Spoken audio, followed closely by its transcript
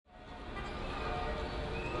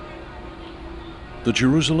The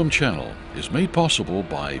Jerusalem Channel is made possible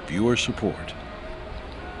by viewer support.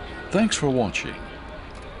 Thanks for watching.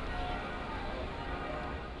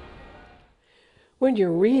 When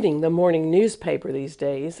you're reading the morning newspaper these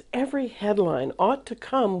days, every headline ought to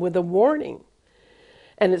come with a warning.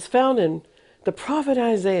 And it's found in the prophet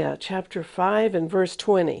Isaiah chapter 5 and verse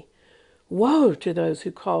 20. Woe to those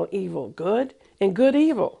who call evil good and good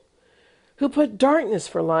evil, who put darkness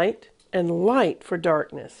for light and light for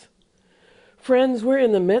darkness. Friends, we're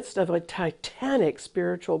in the midst of a titanic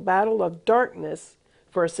spiritual battle of darkness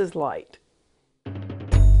versus light.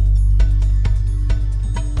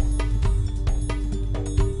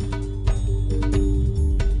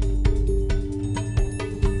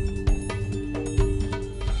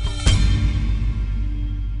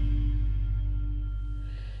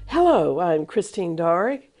 Hello, I'm Christine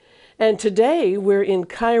Darg, and today we're in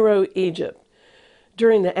Cairo, Egypt.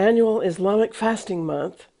 During the annual Islamic fasting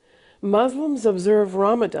month, Muslims observe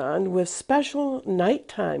Ramadan with special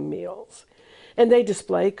nighttime meals, and they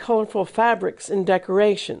display colorful fabrics and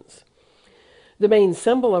decorations. The main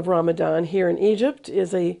symbol of Ramadan here in Egypt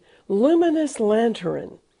is a luminous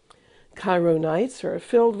lantern. Cairo nights are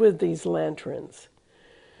filled with these lanterns.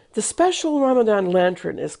 The special Ramadan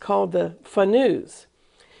lantern is called the fanuz.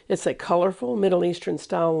 It's a colorful Middle Eastern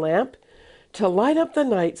style lamp to light up the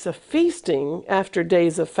nights of feasting after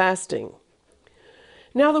days of fasting.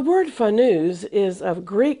 Now the word fanuz is of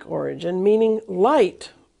Greek origin, meaning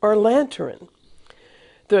light or lantern.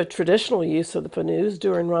 The traditional use of the fanuz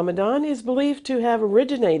during Ramadan is believed to have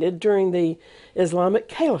originated during the Islamic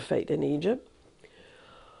Caliphate in Egypt.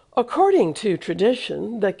 According to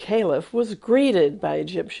tradition, the Caliph was greeted by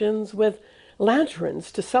Egyptians with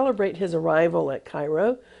lanterns to celebrate his arrival at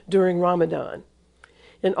Cairo during Ramadan.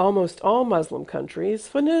 In almost all Muslim countries,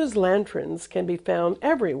 fanuz lanterns can be found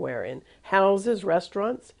everywhere in houses,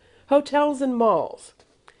 restaurants, hotels, and malls.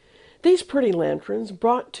 These pretty lanterns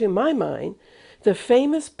brought to my mind the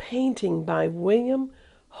famous painting by William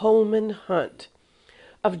Holman Hunt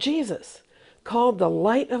of Jesus called The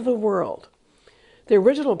Light of the World. The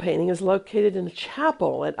original painting is located in a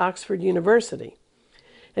chapel at Oxford University.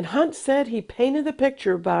 And Hunt said he painted the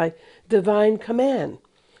picture by divine command,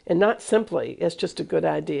 and not simply as just a good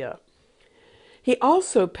idea. He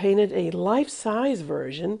also painted a life-size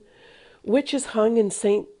version, which is hung in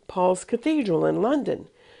St. Paul's Cathedral in London.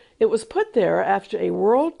 It was put there after a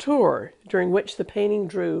world tour during which the painting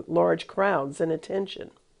drew large crowds and attention.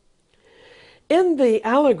 In the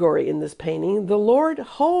allegory in this painting, the Lord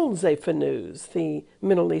holds a fanuz, the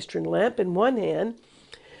Middle Eastern lamp, in one hand,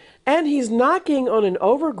 and he's knocking on an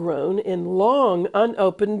overgrown and long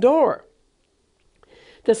unopened door.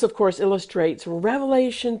 This, of course, illustrates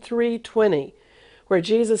Revelation 3:20, where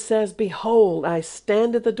Jesus says, "Behold, I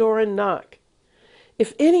stand at the door and knock.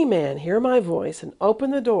 If any man hear my voice and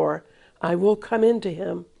open the door, I will come into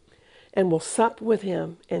him and will sup with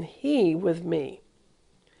him and he with me."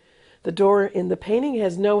 The door in the painting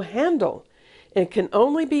has no handle and can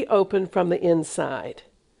only be opened from the inside.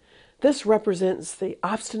 This represents the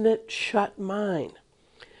obstinate, shut mind.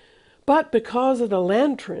 But because of the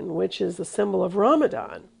lantern, which is the symbol of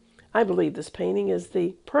Ramadan, I believe this painting is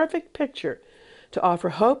the perfect picture to offer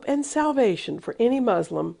hope and salvation for any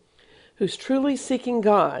Muslim who's truly seeking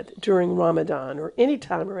God during Ramadan or any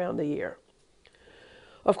time around the year.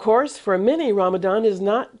 Of course, for many, Ramadan is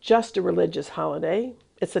not just a religious holiday.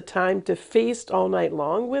 It's a time to feast all night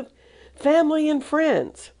long with family and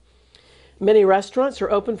friends. Many restaurants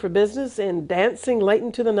are open for business and dancing late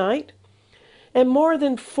into the night. And more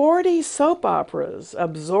than 40 soap operas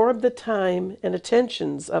absorb the time and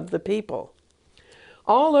attentions of the people.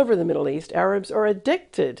 All over the Middle East, Arabs are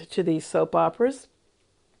addicted to these soap operas,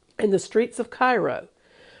 and the streets of Cairo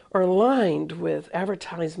are lined with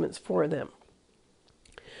advertisements for them.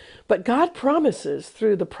 But God promises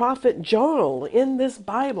through the prophet Joel in this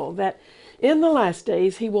Bible that in the last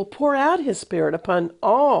days he will pour out his Spirit upon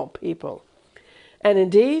all people. And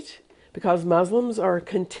indeed, because Muslims are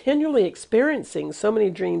continually experiencing so many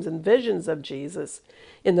dreams and visions of Jesus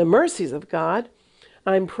in the mercies of God,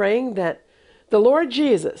 I'm praying that the Lord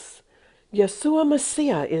Jesus, Yeshua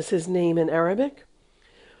Messiah is his name in Arabic,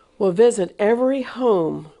 will visit every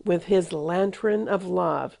home with his lantern of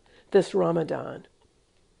love this Ramadan.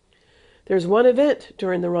 There's one event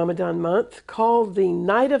during the Ramadan month called the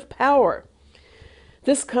Night of Power.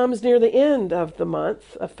 This comes near the end of the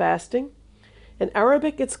month of fasting. In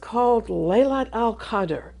Arabic, it's called Laylat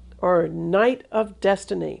al-Qadr, or Night of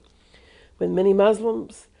Destiny, when many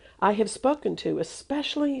Muslims I have spoken to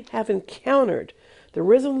especially have encountered the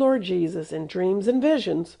risen Lord Jesus in dreams and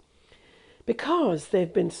visions because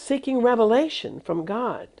they've been seeking revelation from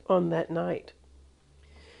God on that night.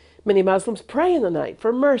 Many Muslims pray in the night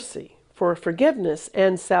for mercy, for forgiveness,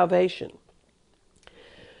 and salvation.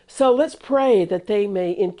 So let's pray that they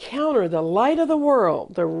may encounter the light of the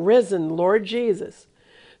world, the risen Lord Jesus,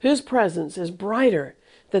 whose presence is brighter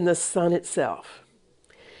than the sun itself.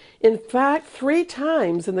 In fact, 3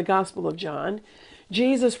 times in the Gospel of John,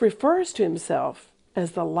 Jesus refers to himself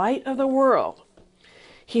as the light of the world.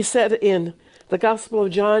 He said in the Gospel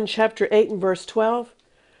of John, chapter 8 and verse 12,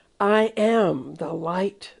 "I am the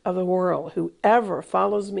light of the world. Whoever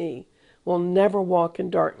follows me will never walk in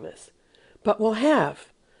darkness, but will have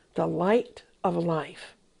the light of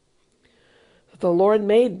life." The Lord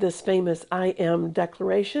made this famous I am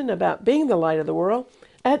declaration about being the light of the world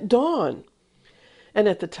at dawn and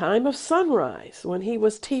at the time of sunrise when he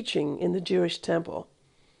was teaching in the Jewish temple.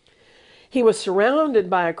 He was surrounded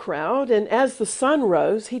by a crowd, and as the sun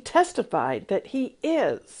rose, he testified that he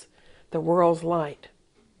is the world's light.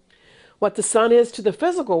 What the sun is to the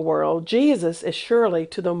physical world, Jesus is surely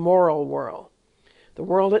to the moral world. The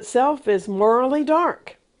world itself is morally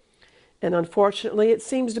dark, and unfortunately it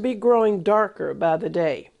seems to be growing darker by the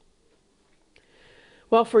day.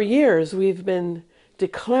 Well, for years we've been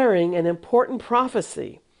declaring an important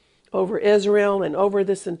prophecy over Israel and over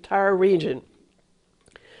this entire region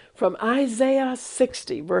from Isaiah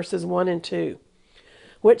 60, verses 1 and 2,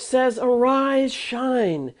 which says, "Arise,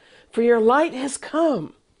 shine, for your light has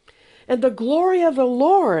come, and the glory of the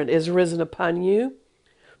Lord is risen upon you.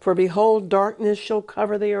 For behold, darkness shall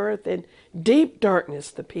cover the earth, and deep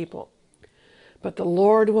darkness the people. But the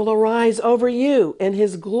Lord will arise over you, and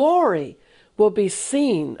his glory will be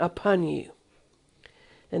seen upon you."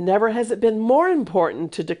 And never has it been more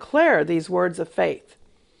important to declare these words of faith.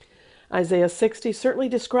 Isaiah 60 certainly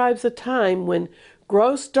describes a time when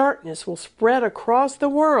gross darkness will spread across the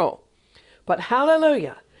world. But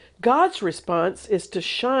hallelujah, God's response is to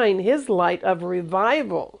shine his light of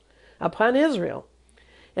revival upon Israel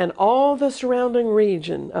and all the surrounding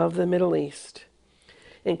region of the Middle East,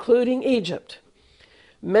 including Egypt,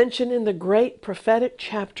 mentioned in the great prophetic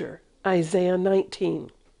chapter, Isaiah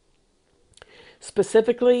 19.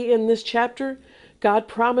 Specifically in this chapter, God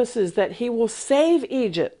promises that he will save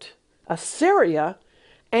Egypt, Assyria,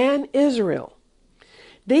 and Israel.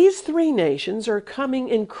 These 3 nations are coming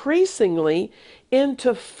increasingly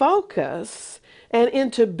into focus and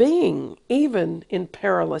into being, even in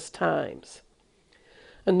perilous times.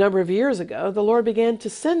 A number of years ago, the Lord began to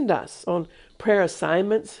send us on prayer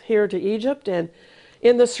assignments here to Egypt and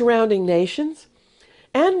in the surrounding nations,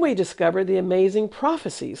 and we discovered the amazing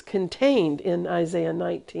prophecies contained in Isaiah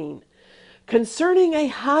 19 concerning a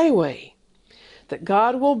highway that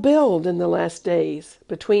God will build in the last days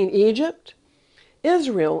between Egypt,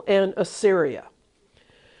 Israel, and Assyria.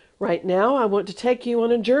 Right now, I want to take you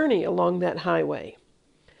on a journey along that highway.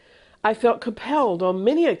 I felt compelled on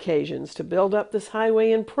many occasions to build up this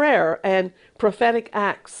highway in prayer and prophetic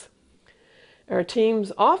acts. Our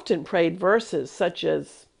teams often prayed verses such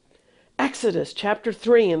as Exodus chapter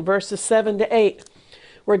 3 and verses 7 to 8,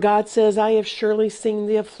 where God says, "I have surely seen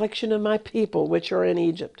the affliction of my people which are in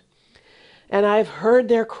Egypt, and I have heard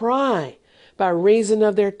their cry by reason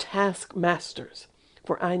of their taskmasters,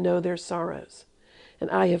 for I know their sorrows, and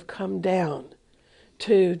I have come down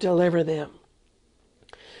to deliver them."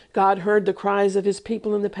 God heard the cries of his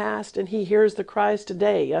people in the past, and he hears the cries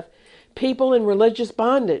today of people in religious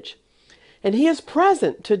bondage, and he is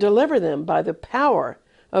present to deliver them by the power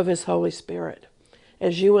of his Holy Spirit.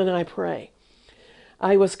 As you and I pray,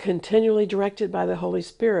 I was continually directed by the Holy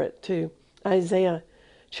Spirit to Isaiah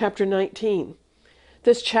chapter 19,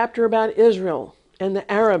 this chapter about Israel and the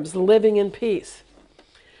Arabs living in peace,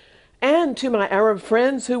 and to my Arab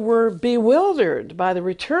friends who were bewildered by the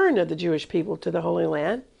return of the Jewish people to the Holy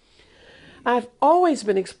Land. I've always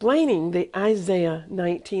been explaining the Isaiah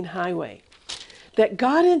 19 highway, that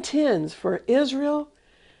God intends for Israel,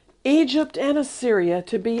 Egypt, and Assyria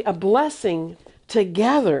to be a blessing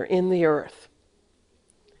together in the earth.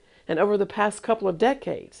 And over the past couple of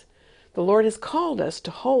decades, the Lord has called us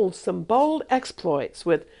to hold some bold exploits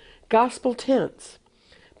with gospel tents,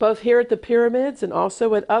 both here at the pyramids and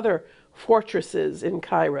also at other fortresses in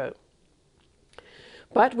Cairo.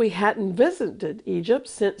 But we hadn't visited Egypt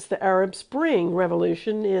since the Arab Spring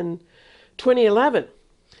Revolution in 2011,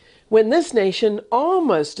 when this nation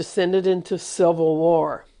almost descended into civil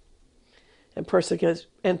war. And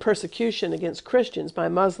persecution against Christians by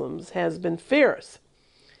Muslims has been fierce.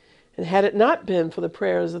 And had it not been for the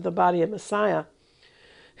prayers of the body of Messiah,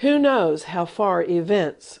 who knows how far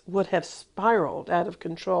events would have spiraled out of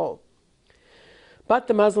control. But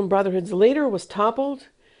the Muslim Brotherhood's leader was toppled,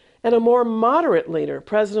 and a more moderate leader,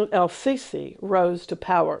 President El-Sisi, rose to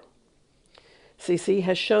power. CC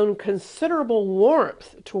has shown considerable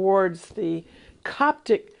warmth towards the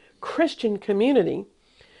Coptic Christian community,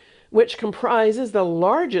 which comprises the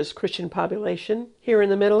largest Christian population here in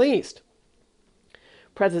the Middle East.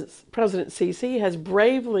 President Sisi has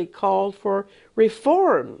bravely called for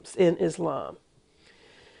reforms in Islam.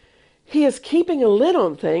 He is keeping a lid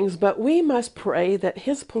on things, but we must pray that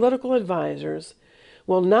his political advisors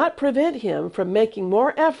will not prevent him from making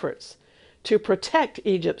more efforts to protect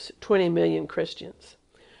Egypt's 20 million Christians.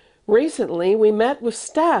 Recently, we met with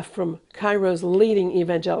staff from Cairo's leading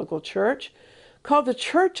evangelical church, called the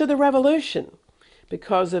Church of the Revolution,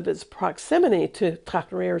 because of its proximity to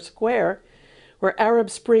Tahrir Square, where Arab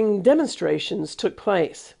Spring demonstrations took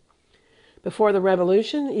place. Before the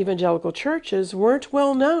revolution, evangelical churches weren't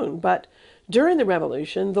well known, but during the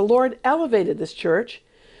revolution, the Lord elevated this church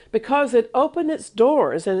because it opened its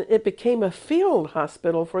doors and it became a field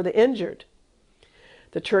hospital for the injured.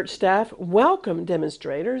 The church staff welcomed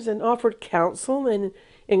demonstrators and offered counsel and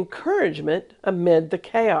encouragement amid the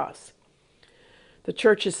chaos. The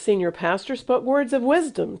church's senior pastor spoke words of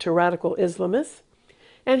wisdom to radical Islamists,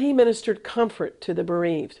 and he ministered comfort to the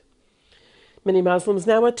bereaved. Many Muslims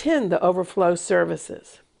now attend the overflow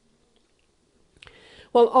services.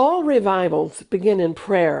 Well, all revivals begin in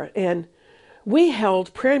prayer, and we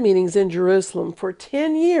held prayer meetings in Jerusalem for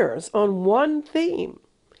 10 years on one theme,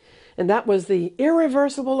 and that was the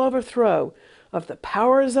irreversible overthrow of the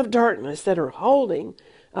powers of darkness that are holding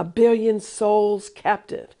 1 billion souls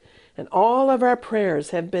captive. And all of our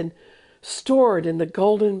prayers have been stored in the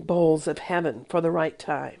golden bowls of heaven for the right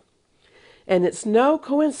time. And it's no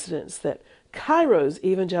coincidence that Cairo's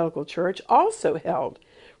Evangelical Church also held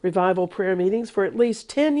revival prayer meetings for at least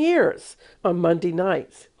 10 years on Monday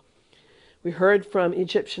nights. We heard from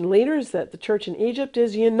Egyptian leaders that the church in Egypt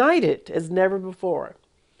is united as never before.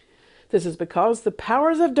 This is because the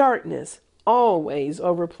powers of darkness always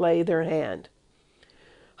overplay their hand.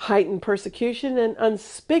 Heightened persecution and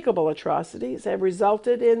unspeakable atrocities have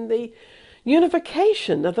resulted in the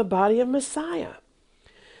unification of the body of Messiah.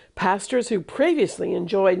 Pastors who previously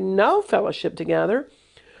enjoyed no fellowship together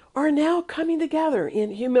are now coming together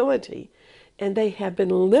in humility, and they have been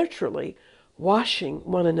literally washing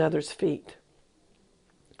one another's feet.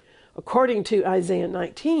 According to Isaiah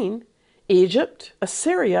 19, Egypt,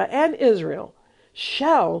 Assyria, and Israel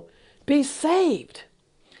shall be saved.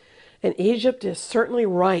 And Egypt is certainly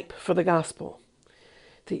ripe for the gospel.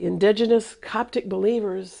 The indigenous Coptic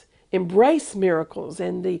believers embrace miracles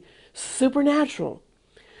and the supernatural,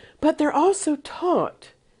 but they're also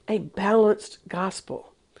taught a balanced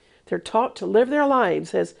gospel. They're taught to live their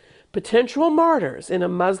lives as potential martyrs in a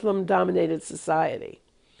Muslim-dominated society.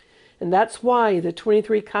 And that's why the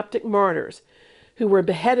 23 Coptic martyrs who were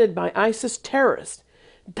beheaded by ISIS terrorists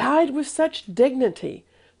died with such dignity,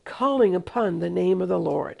 calling upon the name of the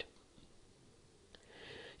Lord.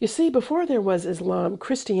 You see, before there was Islam,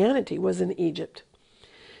 Christianity was in Egypt.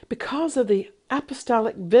 Because of the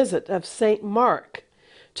apostolic visit of St. Mark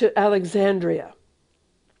to Alexandria.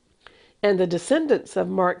 And the descendants of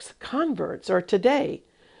Mark's converts are today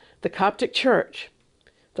the Coptic Church,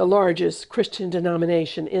 the largest Christian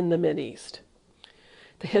denomination in the Mideast.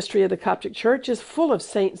 The history of the Coptic Church is full of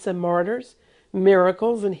saints and martyrs,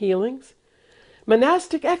 miracles and healings,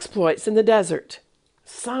 monastic exploits in the desert,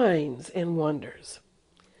 signs and wonders.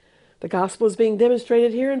 The gospel is being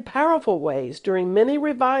demonstrated here in powerful ways during many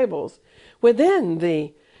revivals within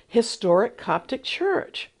the historic Coptic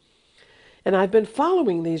Church. And I've been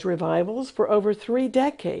following these revivals for over 3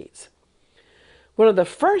 decades. One of the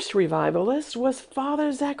first revivalists was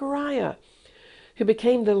Father Zechariah, who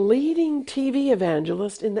became the leading TV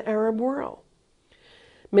evangelist in the Arab world.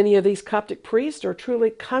 Many of these Coptic priests are truly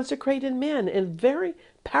consecrated men and very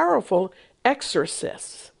powerful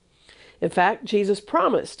exorcists. In fact, Jesus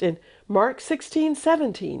promised in Mark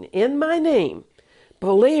 16:17, "In my name,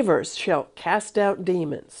 believers shall cast out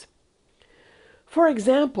demons." For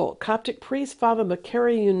example, Coptic priest Father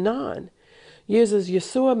Makary Yunan uses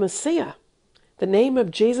Yeshua Messiah, the name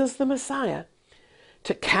of Jesus the Messiah,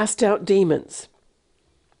 to cast out demons.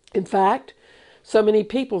 In fact, so many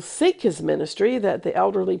people seek his ministry that the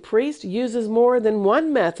elderly priest uses more than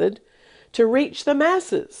one method to reach the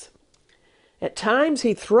masses. At times,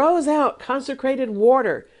 he throws out consecrated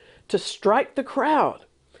water to strike the crowd,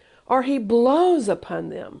 or he blows upon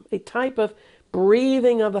them, a type of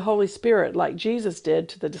breathing of the Holy Spirit like Jesus did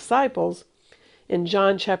to the disciples in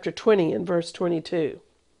John chapter 20 and verse 22.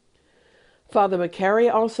 Father Makary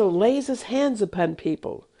also lays his hands upon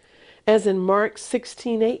people, as in Mark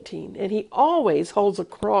 16:18, and he always holds a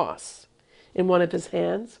cross in one of his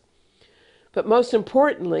hands. But most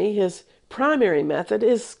importantly, his primary method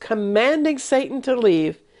is commanding Satan to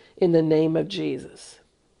leave in the name of Jesus.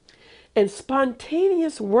 And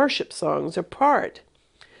spontaneous worship songs are part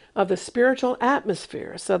of the spiritual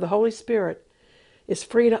atmosphere, so the Holy Spirit is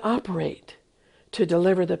free to operate to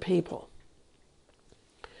deliver the people.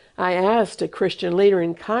 I asked a Christian leader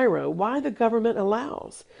in Cairo why the government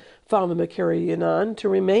allows Father Makary Yunan to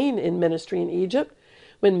remain in ministry in Egypt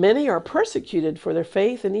when many are persecuted for their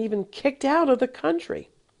faith and even kicked out of the country.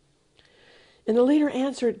 And the leader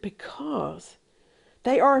answered, because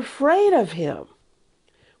they are afraid of him.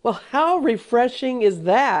 Well, how refreshing is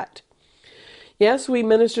that? Yes, we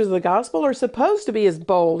ministers of the gospel are supposed to be as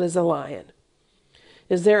bold as a lion.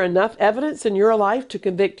 Is there enough evidence in your life to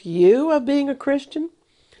convict you of being a Christian?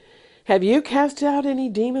 Have you cast out any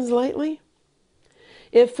demons lately?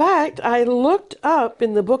 In fact, I looked up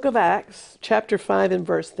in the book of Acts, chapter 5 and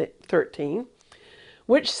verse 13,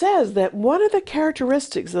 which says that one of the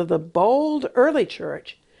characteristics of the bold early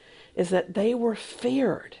church is that they were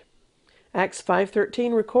feared. Acts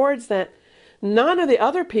 5:13 records that none of the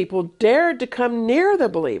other people dared to come near the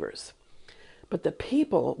believers, but the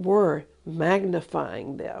people were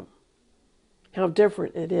magnifying them. How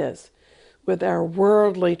different it is with our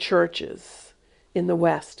worldly churches in the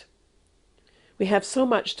West. We have so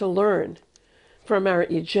much to learn from our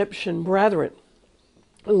Egyptian brethren.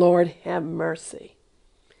 Lord, have mercy.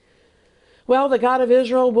 Well, the God of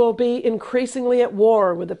Israel will be increasingly at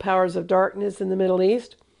war with the powers of darkness in the Middle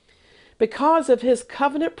East because of his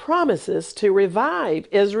covenant promises to revive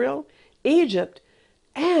Israel, Egypt,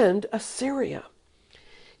 and Assyria.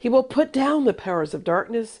 He will put down the powers of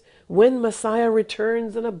darkness when Messiah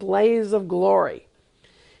returns in a blaze of glory.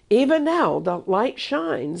 Even now, the light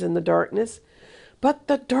shines in the darkness, but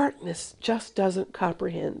the darkness just doesn't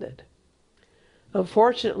comprehend it.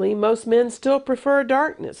 Unfortunately, most men still prefer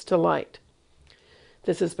darkness to light.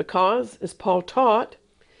 This is because, as Paul taught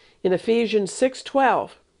in Ephesians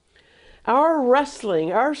 6:12, our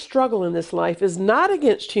wrestling, our struggle in this life is not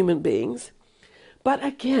against human beings, but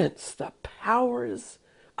against the powers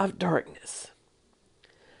of darkness.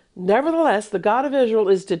 Nevertheless, the God of Israel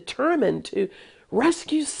is determined to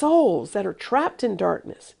rescue souls that are trapped in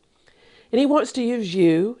darkness. And he wants to use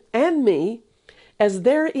you and me as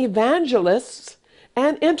their evangelists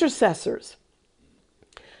and intercessors.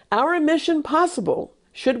 Our mission possible,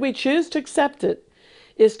 should we choose to accept it,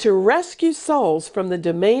 is to rescue souls from the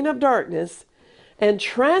domain of darkness and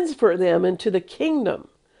transfer them into the kingdom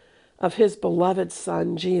of his beloved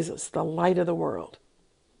Son, Jesus, the light of the world.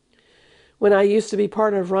 When I used to be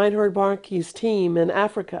part of Reinhard Bonnke's team in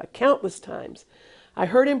Africa, countless times, I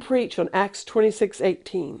heard him preach on Acts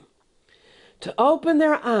 26:18. To open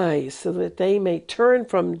their eyes so that they may turn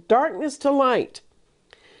from darkness to light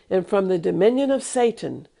and from the dominion of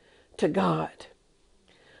Satan to God.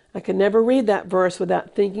 I could never read that verse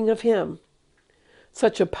without thinking of him,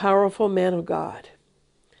 such a powerful man of God.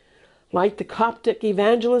 Like the Coptic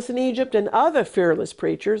evangelists in Egypt and other fearless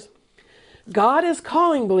preachers, God is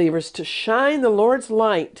calling believers to shine the Lord's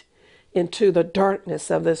light into the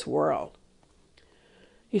darkness of this world.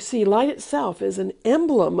 You see, light itself is an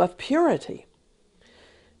emblem of purity.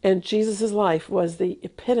 And Jesus' life was the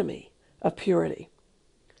epitome of purity.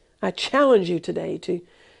 I challenge you today to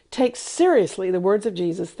take seriously the words of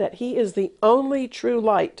Jesus that he is the only true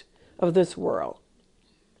light of this world.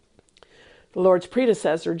 The Lord's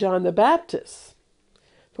predecessor, John the Baptist,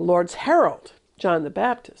 the Lord's herald, John the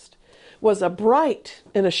Baptist, was a bright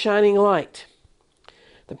and a shining light.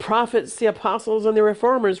 The prophets, the apostles, and the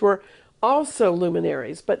reformers were also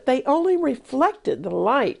luminaries, but they only reflected the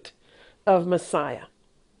light of Messiah.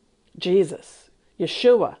 Jesus,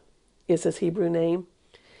 Yeshua is his Hebrew name,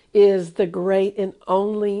 is the great and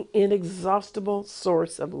only inexhaustible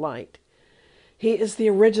source of light. He is the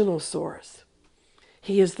original source.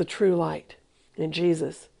 He is the true light. And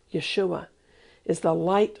Jesus, Yeshua, is the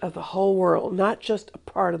light of the whole world, not just a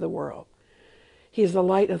part of the world. He is the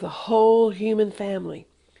light of the whole human family.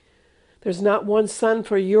 There's not one sun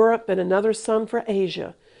for Europe and another sun for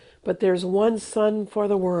Asia, but there's one sun for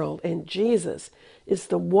the world, and Jesus is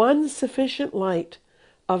the one sufficient light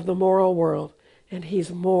of the moral world, and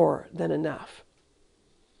he's more than enough.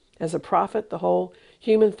 As a prophet, the whole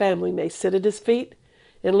human family may sit at his feet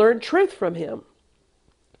and learn truth from him.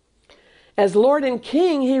 As Lord and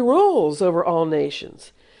King, he rules over all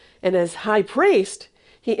nations, and as high priest,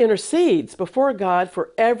 he intercedes before God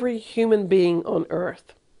for every human being on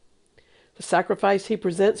earth. The sacrifice he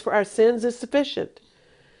presents for our sins is sufficient.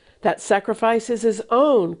 That sacrifice is his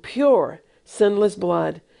own pure, sinless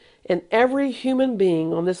blood, and every human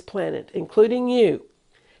being on this planet, including you,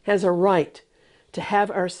 has a right to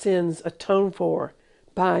have our sins atoned for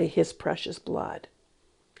by his precious blood.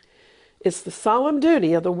 It's the solemn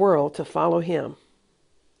duty of the world to follow him.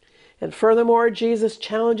 And furthermore, Jesus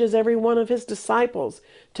challenges every one of his disciples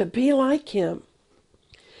to be like him.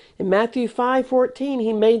 In Matthew 5:14,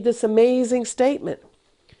 he made this amazing statement.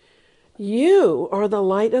 You are the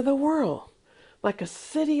light of the world, like a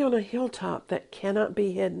city on a hilltop that cannot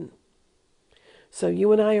be hidden. So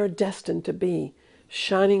you and I are destined to be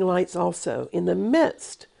shining lights also in the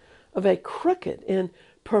midst of a crooked and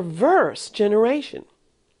perverse generation.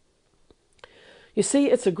 You see,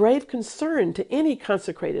 it's a grave concern to any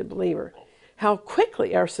consecrated believer how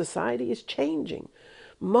quickly our society is changing,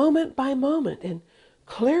 moment by moment, and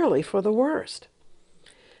clearly for the worst.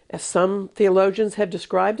 As some theologians have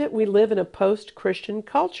described it, we live in a post-Christian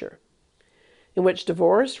culture in which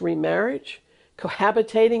divorce, remarriage,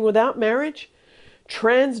 cohabitating without marriage,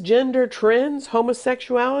 transgender trends,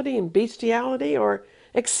 homosexuality, and bestiality are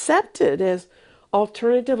accepted as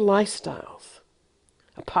alternative lifestyles.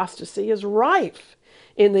 Apostasy is rife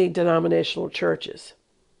in the denominational churches.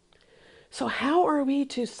 So how are we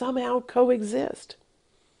to somehow coexist?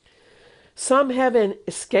 Some have an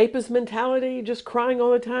escapist mentality, just crying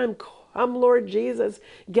all the time, "Come, Lord Jesus,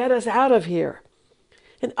 get us out of here."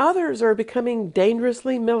 And others are becoming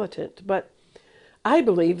dangerously militant, but I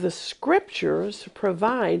believe the scriptures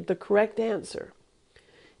provide the correct answer.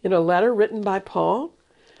 In a letter written by Paul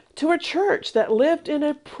to a church that lived in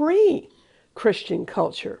a pre-Christian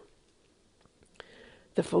culture.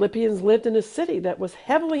 The Philippians lived in a city that was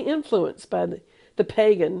heavily influenced by the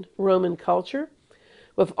pagan Roman culture,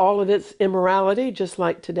 with all of its immorality, just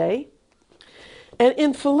like today. And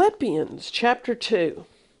in Philippians chapter 2,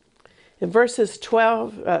 in verses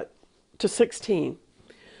 12 to 16,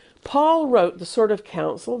 Paul wrote the sort of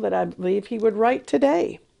counsel that I believe he would write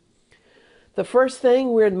today. The first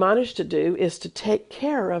thing we're admonished to do is to take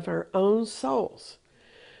care of our own souls,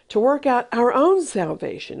 to work out our own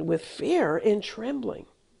salvation with fear and trembling.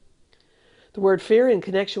 The word fear in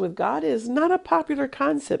connection with God is not a popular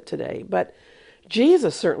concept today, but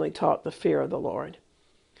Jesus certainly taught the fear of the Lord.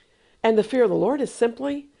 And the fear of the Lord is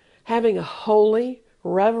simply having a holy,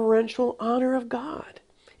 reverential honor of God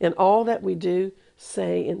in all that we do,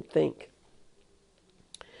 say, and think.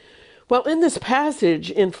 Well, in this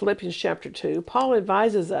passage in Philippians chapter 2, Paul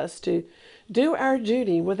advises us to do our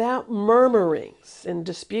duty without murmurings and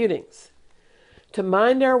disputings, to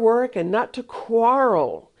mind our work and not to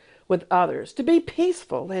quarrel with others, to be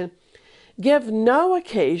peaceful and give no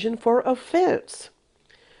occasion for offense.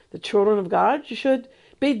 The children of God should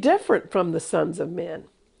be different from the sons of men.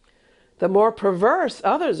 The more perverse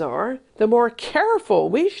others are, the more careful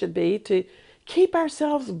we should be to keep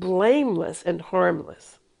ourselves blameless and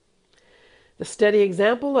harmless. The steady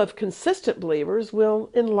example of consistent believers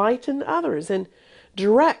will enlighten others and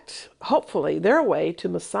direct, hopefully, their way to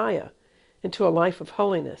Messiah and to a life of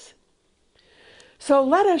holiness. So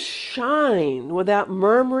let us shine without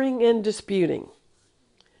murmuring and disputing.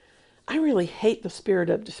 I really hate the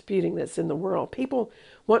spirit of disputing that's in the world. People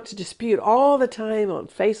want to dispute all the time on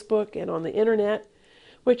Facebook and on the internet,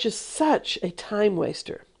 which is such a time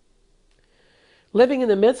waster. Living in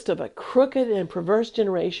the midst of a crooked and perverse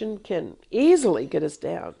generation can easily get us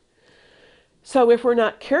down. So if we're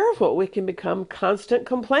not careful, we can become constant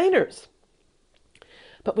complainers.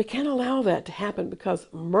 But we can't allow that to happen because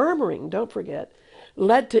murmuring, don't forget,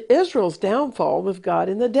 led to Israel's downfall with God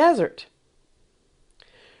in the desert.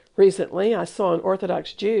 Recently, I saw an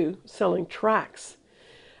Orthodox Jew selling tracts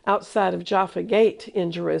outside of Jaffa Gate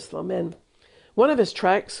in Jerusalem, and one of his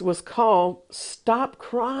tracts was called "Stop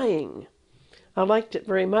Crying." I liked it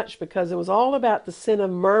very much because it was all about the sin of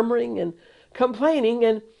murmuring and complaining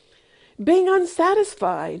and being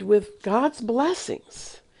unsatisfied with God's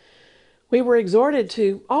blessings. We were exhorted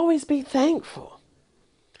to always be thankful.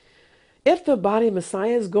 If the body of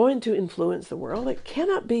Messiah is going to influence the world, it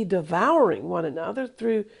cannot be devouring one another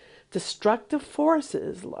through destructive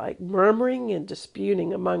forces like murmuring and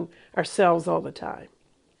disputing among ourselves all the time.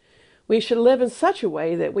 We should live in such a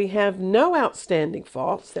way that we have no outstanding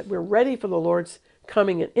faults, that we're ready for the Lord's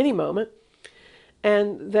coming at any moment,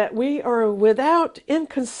 and that we are without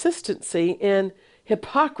inconsistency and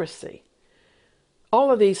hypocrisy.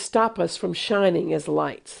 All of these stop us from shining as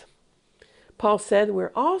lights. Paul said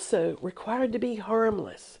we're also required to be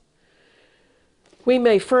harmless. We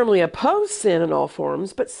may firmly oppose sin in all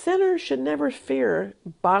forms, but sinners should never fear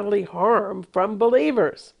bodily harm from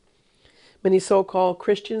believers. Many so-called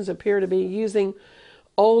Christians appear to be using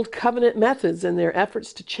old covenant methods in their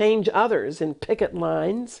efforts to change others in picket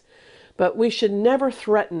lines, but we should never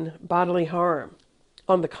threaten bodily harm.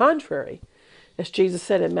 On the contrary, As Jesus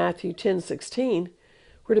said in Matthew 10:16,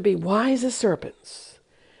 we're to be wise as serpents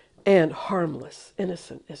and harmless,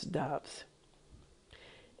 innocent as doves.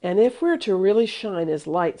 And if we're to really shine as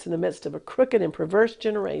lights in the midst of a crooked and perverse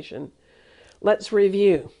generation, let's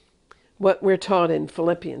review what we're taught in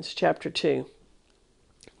Philippians chapter 2,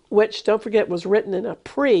 which, don't forget, was written in a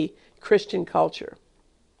pre-Christian culture.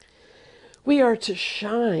 We are to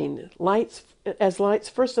shine as lights,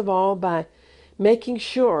 first of all, by making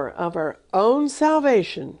sure of our own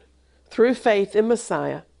salvation through faith in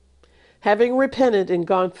Messiah, having repented and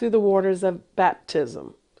gone through the waters of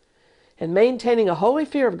baptism, and maintaining a holy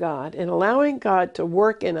fear of God and allowing God to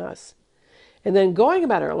work in us, and then going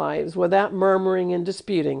about our lives without murmuring and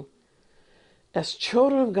disputing, as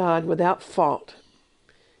children of God without fault.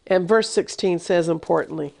 And verse 16 says,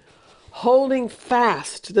 importantly, holding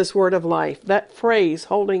fast this word of life. That phrase,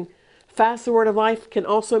 holding fast the word of life, can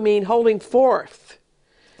also mean holding forth,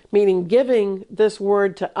 meaning giving this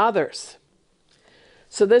word to others.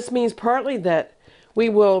 So this means partly that we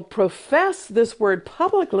will profess this word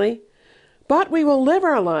publicly, but we will live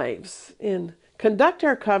our lives and conduct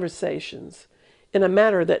our conversations in a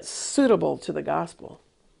manner that's suitable to the gospel,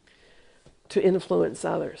 to influence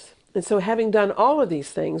others. And so having done all of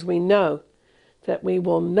these things, we know that we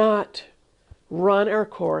will not run our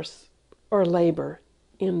course or labor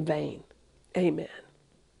in vain. Amen.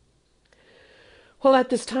 Well, at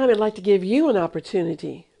this time, I'd like to give you an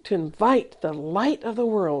opportunity to invite the light of the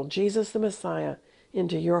world, Jesus the Messiah,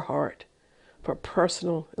 into your heart for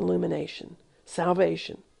personal illumination,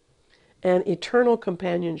 salvation, and eternal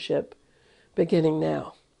companionship beginning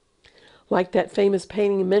now. Like that famous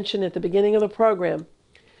painting mentioned at the beginning of the program,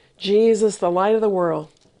 Jesus, the light of the world,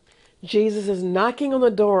 Jesus is knocking on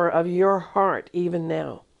the door of your heart even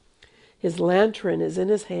now. His lantern is in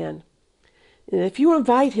his hand. And if you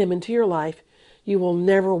invite him into your life, you will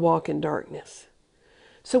never walk in darkness.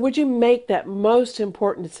 So would you make that most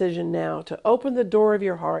important decision now to open the door of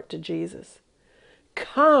your heart to Jesus?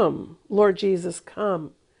 Come, Lord Jesus,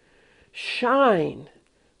 come. Shine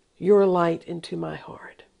your light into my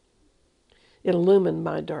heart. Illumine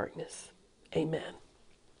my darkness. Amen.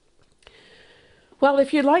 Well,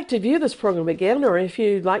 if you'd like to view this program again, or if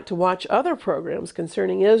you'd like to watch other programs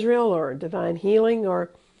concerning Israel or divine healing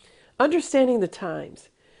or understanding the times,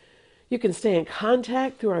 you can stay in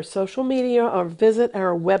contact through our social media or visit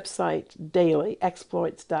our website daily,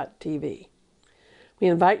 exploits.tv. We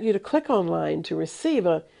invite you to click online to receive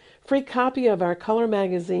a free copy of our color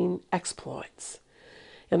magazine, Exploits.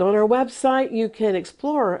 And on our website, you can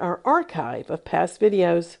explore our archive of past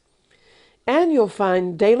videos, and you'll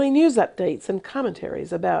find daily news updates and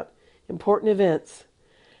commentaries about important events,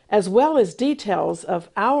 as well as details of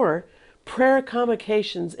our prayer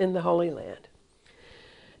convocations in the Holy Land.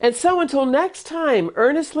 And so until next time,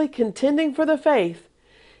 earnestly contending for the faith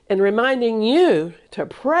and reminding you to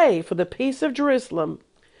pray for the peace of Jerusalem,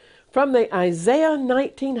 from the Isaiah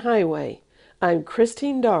 19 highway, I'm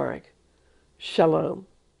Christine Darg. Shalom.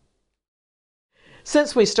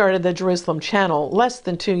 Since we started the Jerusalem Channel less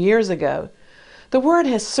than 2 years ago, the word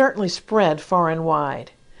has certainly spread far and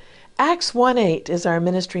wide. Acts 1:8 is our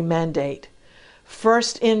ministry mandate.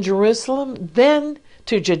 First in Jerusalem, then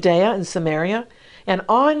to Judea and Samaria, and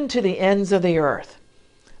on to the ends of the earth.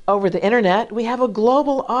 Over the internet, we have a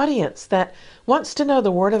global audience that wants to know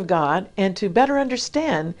the Word of God and to better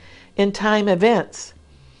understand end-time events.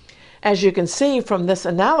 As you can see from this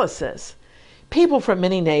analysis, people from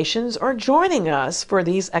many nations are joining us for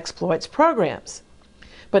these Exploits programs.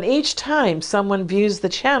 But each time someone views the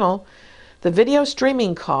channel, the video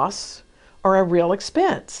streaming costs are a real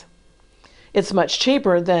expense. It's much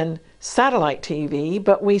cheaper than satellite TV,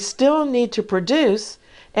 but we still need to produce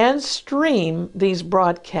and stream these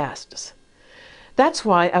broadcasts. That's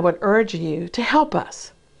why I would urge you to help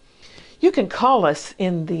us. You can call us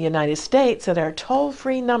in the United States at our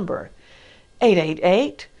toll-free number,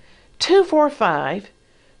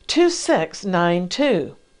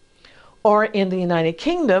 888-245-2692, or in the United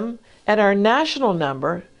Kingdom at our national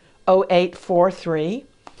number,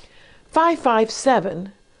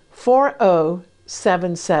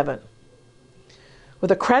 0843-557-4077.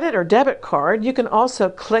 With a credit or debit card, you can also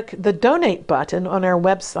click the Donate button on our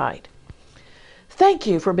website. Thank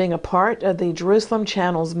you for being a part of the Jerusalem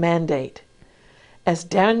Channel's mandate. As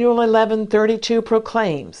Daniel 11:32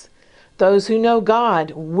 proclaims, those who know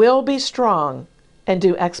God will be strong and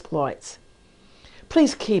do exploits.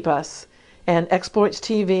 Please keep us and Exploits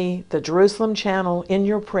TV, the Jerusalem Channel, in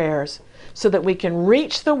your prayers so that we can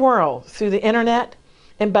reach the world through the internet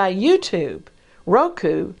and by YouTube,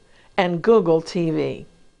 Roku, and Google TV.